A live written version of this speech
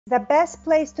The best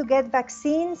place to get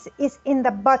vaccines is in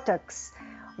the buttocks.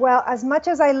 Well, as much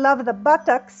as I love the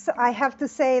buttocks, I have to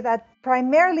say that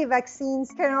primarily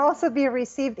vaccines can also be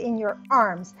received in your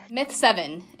arms. Myth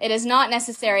 7. It is not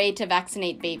necessary to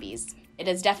vaccinate babies. It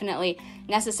is definitely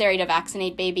necessary to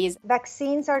vaccinate babies.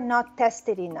 Vaccines are not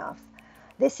tested enough.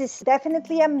 This is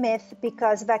definitely a myth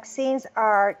because vaccines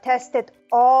are tested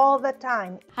all the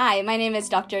time. Hi, my name is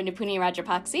Dr. Nipuni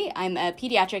Rajapakse. I'm a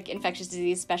pediatric infectious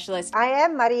disease specialist. I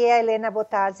am Maria Elena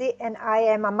Bottazzi, and I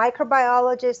am a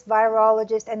microbiologist,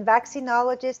 virologist, and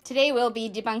vaccinologist. Today we'll be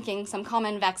debunking some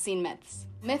common vaccine myths.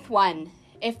 Myth 1.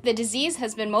 If the disease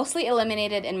has been mostly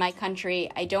eliminated in my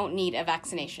country, I don't need a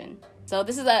vaccination. So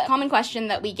this is a common question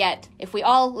that we get. If we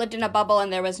all lived in a bubble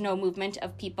and there was no movement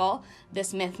of people,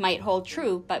 this myth might hold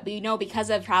true, but we know because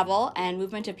of travel and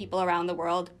movement of people around the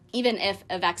world, even if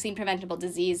a vaccine-preventable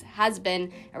disease has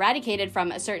been eradicated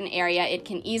from a certain area, it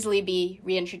can easily be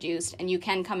reintroduced and you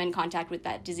can come in contact with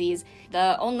that disease.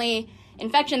 The only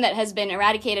infection that has been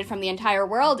eradicated from the entire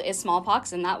world is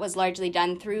smallpox, and that was largely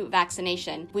done through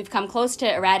vaccination. We've come close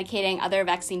to eradicating other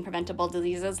vaccine-preventable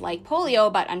diseases like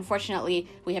polio, but unfortunately,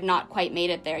 we have not quite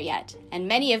made it there yet. And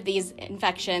many of these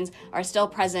infections are still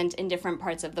present in different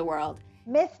parts of the world.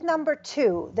 Myth number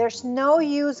 2, there's no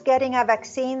use getting a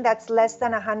vaccine that's less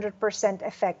than 100%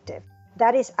 effective.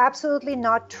 That is absolutely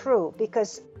not true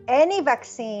because any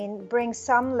vaccine brings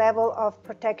some level of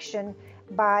protection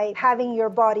by having your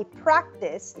body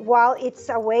practice while it's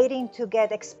awaiting to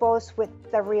get exposed with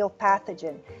the real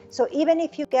pathogen. So even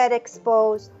if you get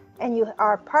exposed and you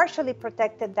are partially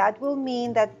protected, that will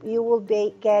mean that you will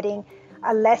be getting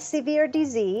a less severe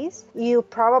disease. You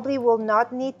probably will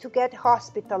not need to get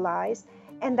hospitalized,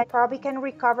 and that probably can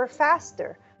recover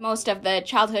faster. Most of the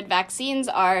childhood vaccines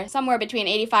are somewhere between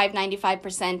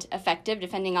 85-95% effective,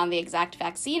 depending on the exact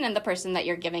vaccine and the person that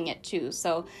you're giving it to.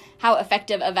 So how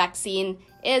effective a vaccine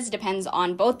is depends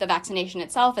on both the vaccination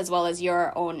itself as well as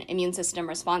your own immune system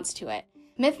response to it.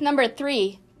 Myth number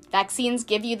 3, vaccines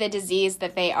give you the disease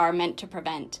that they are meant to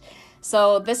prevent.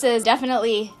 So this is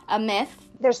definitely a myth.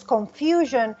 There's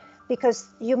confusion because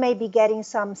you may be getting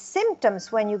some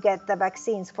symptoms when you get the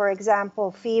vaccines. For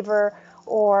example, fever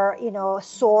or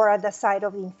sore at the site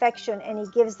of infection, and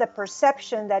it gives the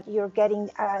perception that you're getting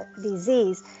a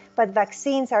disease. But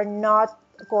vaccines are not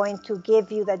going to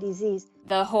give you the disease.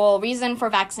 The whole reason for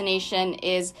vaccination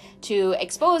is to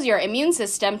expose your immune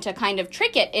system to kind of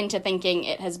trick it into thinking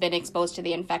it has been exposed to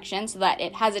the infection so that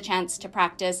it has a chance to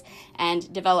practice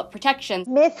and develop protection.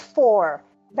 Myth 4,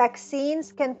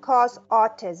 vaccines can cause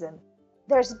autism.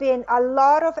 There's been a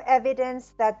lot of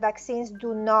evidence that vaccines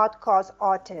do not cause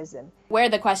autism. Where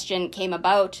the question came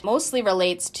about mostly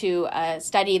relates to a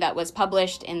study that was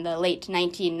published in the late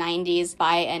 1990s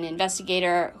by an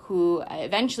investigator who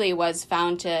eventually was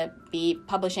found to be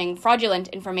publishing fraudulent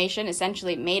information,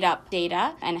 essentially made up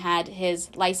data, and had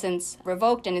his license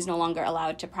revoked and is no longer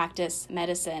allowed to practice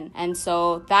medicine. And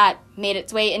so that made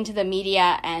its way into the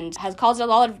media and has caused a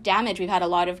lot of damage. We've had a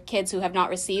lot of kids who have not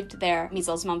received their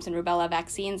measles, mumps, and rubella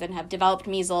vaccines and have developed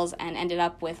measles and ended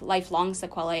up with lifelong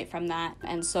sequelae from that.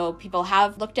 And so people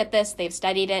have looked at this, they've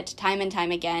studied it time and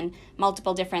time again,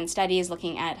 multiple different studies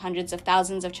looking at hundreds of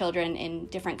thousands of children in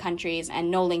different countries, and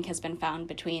no link has been found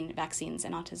between vaccines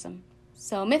and autism.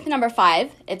 So myth number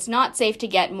 5, it's not safe to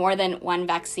get more than one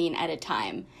vaccine at a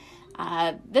time.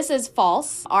 This is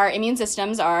false. Our immune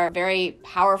systems are very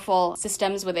powerful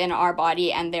systems within our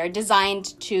body, and they're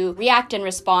designed to react and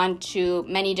respond to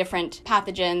many different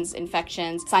pathogens,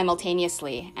 infections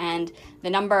simultaneously. And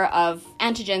the number of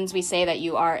antigens we say that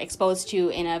you are exposed to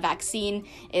in a vaccine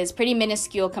is pretty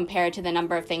minuscule compared to the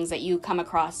number of things that you come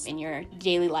across in your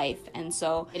daily life. And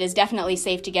so it is definitely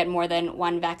safe to get more than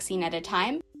one vaccine at a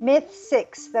time. Myth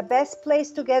 6, the best place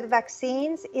to get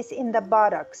vaccines is in the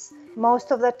buttocks.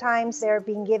 Most of the times they're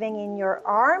being given in your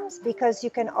arms because you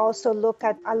can also look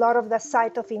at a lot of the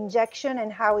site of injection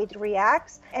and how it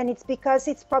reacts. And it's because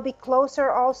it's probably closer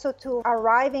also to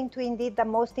arriving to indeed the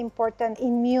most important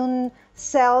immune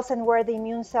cells and where the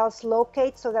immune cells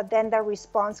locate so that then the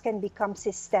response can become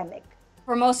systemic.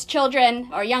 For most children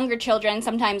or younger children,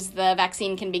 sometimes the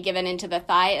vaccine can be given into the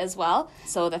thigh as well.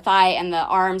 So the thigh and the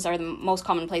arms are the most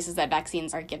common places that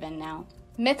vaccines are given now.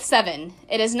 Myth 7,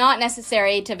 it is not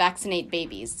necessary to vaccinate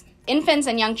babies. Infants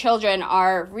and young children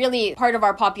are really part of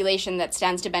our population that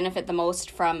stands to benefit the most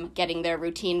from getting their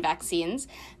routine vaccines.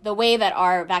 The way that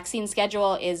our vaccine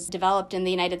schedule is developed in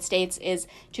the United States is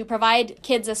to provide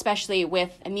kids especially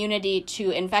with immunity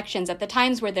to infections at the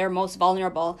times where they're most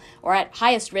vulnerable or at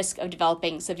highest risk of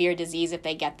developing severe disease if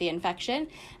they get the infection.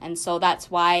 And so that's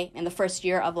why in the first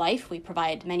year of life we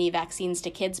provide many vaccines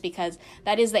to kids, because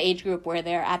that is the age group where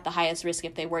they're at the highest risk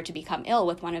if they were to become ill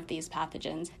with one of these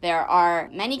pathogens. There are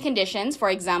many conditions, for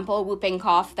example, whooping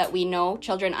cough, that we know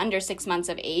children under 6 months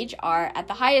of age are at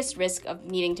the highest risk of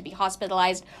needing to be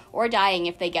hospitalized or dying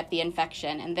if they get the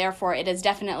infection. And therefore, it is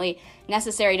definitely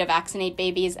necessary to vaccinate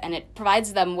babies, and it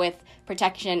provides them with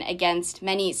protection against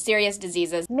many serious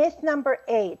diseases. Myth number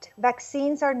 8,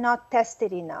 vaccines are not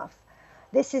tested enough.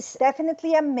 This is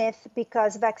definitely a myth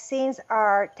because vaccines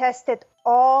are tested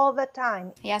all the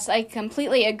time. Yes, I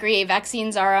completely agree.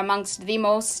 Vaccines are amongst the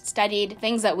most studied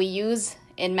things that we use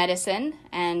in medicine,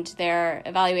 and they're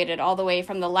evaluated all the way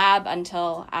from the lab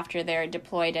until after they're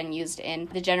deployed and used in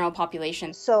the general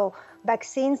population. So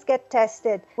vaccines get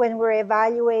tested when we're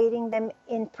evaluating them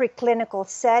in preclinical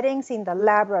settings in the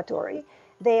laboratory.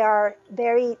 They are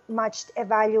very much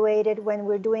evaluated when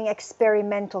we're doing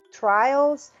experimental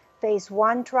trials, phase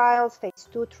 1 trials, phase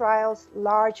 2 trials,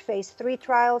 large phase 3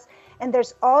 trials, and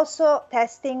there's also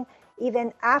testing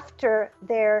even after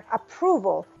their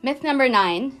approval. Myth number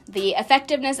 9, the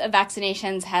effectiveness of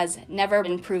vaccinations has never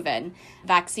been proven.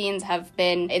 Vaccines have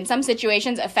been, in some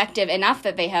situations, effective enough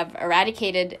that they have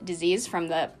eradicated disease from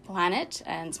the planet,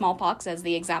 and smallpox as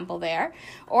the example there,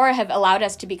 or have allowed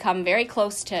us to become very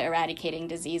close to eradicating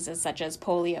diseases such as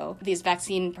polio. These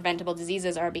vaccine-preventable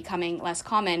diseases are becoming less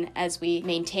common as we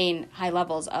maintain high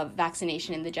levels of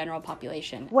vaccination in the general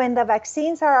population. When the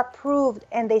vaccines are approved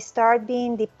and they start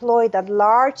being deployed at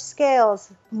large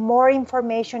scales, more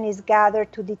information is gathered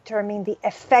to determine the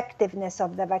effectiveness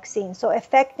of the vaccine. So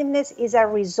effectiveness is a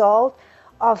result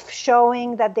of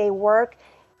showing that they work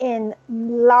in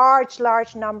large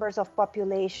numbers of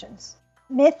populations.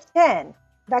 Myth 10,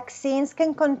 vaccines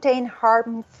can contain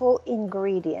harmful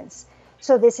ingredients.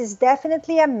 So this is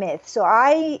definitely a myth. So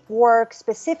I work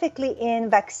specifically in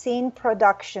vaccine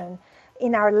production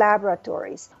in our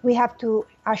laboratories. We have to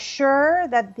assure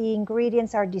that the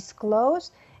ingredients are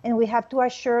disclosed, and we have to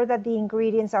assure that the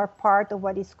ingredients are part of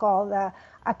what is called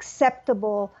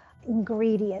acceptable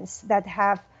ingredients that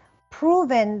have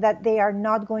proven that they are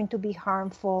not going to be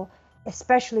harmful,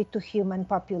 especially to human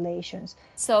populations.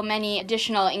 So many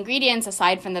additional ingredients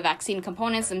aside from the vaccine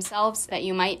components themselves that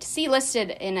you might see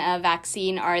listed in a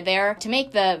vaccine are there to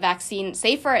make the vaccine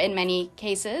safer in many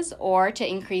cases or to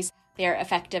increase their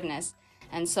effectiveness.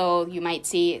 And so you might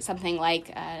see something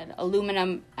like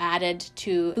aluminum added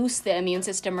to boost the immune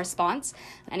system response.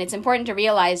 And it's important to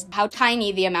realize how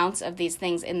tiny the amounts of these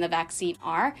things in the vaccine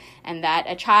are, and that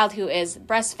a child who is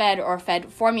breastfed or fed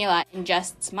formula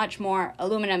ingests much more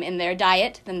aluminum in their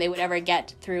diet than they would ever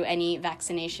get through any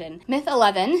vaccination. Myth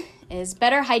 11 is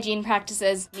better hygiene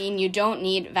practices mean you don't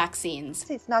need vaccines.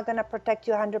 It's not going to protect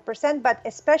you 100%, but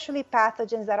especially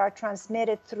pathogens that are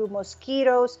transmitted through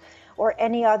mosquitoes or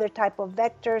any other type of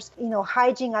vectors.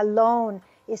 Hygiene alone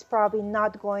is probably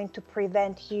not going to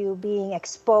prevent you being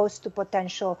exposed to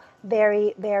potential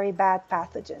very, very bad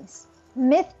pathogens.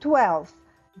 Myth 12,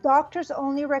 doctors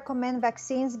only recommend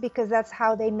vaccines because that's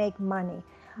how they make money.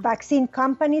 Vaccine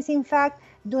companies, in fact,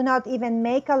 do not even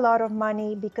make a lot of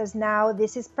money because now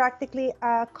this is practically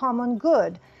a common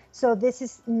good. So this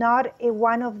is not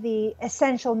one of the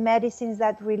essential medicines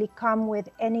that really come with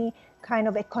any kind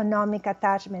of economic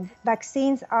attachment.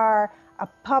 Vaccines are a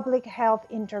public health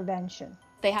intervention.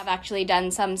 They have actually done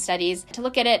some studies to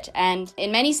look at it, and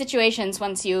in many situations,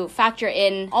 once you factor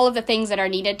in all of the things that are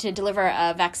needed to deliver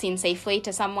a vaccine safely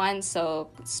to someone, so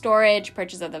storage,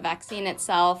 purchase of the vaccine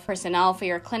itself, personnel for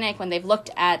your clinic, when they've looked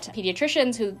at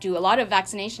pediatricians who do a lot of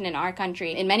vaccination in our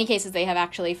country, in many cases they have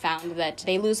actually found that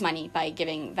they lose money by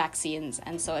giving vaccines.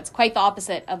 And so it's quite the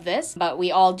opposite of this, but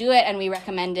we all do it and we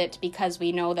recommend it because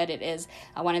we know that it is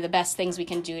one of the best things we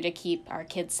can do to keep our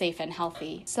kids safe and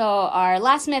healthy. So our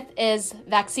last myth is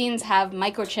vaccines have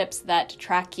microchips that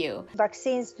track you.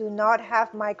 Vaccines do not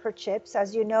have microchips.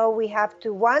 As you know, we have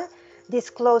to, one,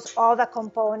 disclose all the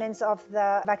components of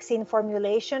the vaccine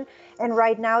formulation. And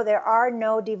right now, there are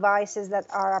no devices that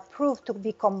are approved to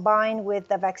be combined with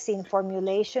the vaccine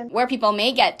formulation. Where people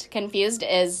may get confused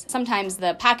is sometimes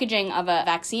the packaging of a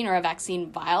vaccine or a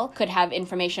vaccine vial could have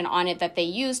information on it that they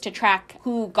use to track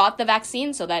who got the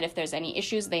vaccine so that if there's any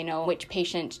issues, they know which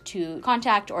patient to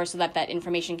contact, or so that that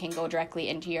information can go directly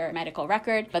into your medical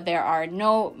record. But there are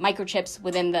no microchips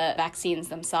within the vaccines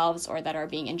themselves or that are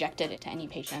being injected into any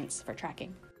patients for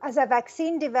tracking. As a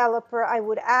vaccine developer, I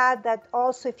would add that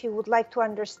also if you would like to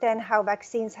understand how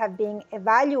vaccines have been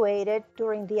evaluated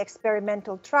during the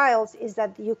experimental trials, is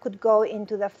that you could go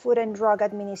into the Food and Drug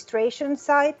Administration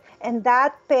site, and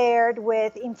that paired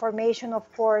with information, of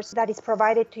course, that is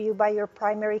provided to you by your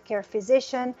primary care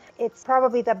physician, it's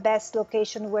probably the best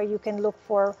location where you can look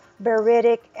for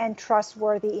veridic and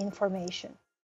trustworthy information.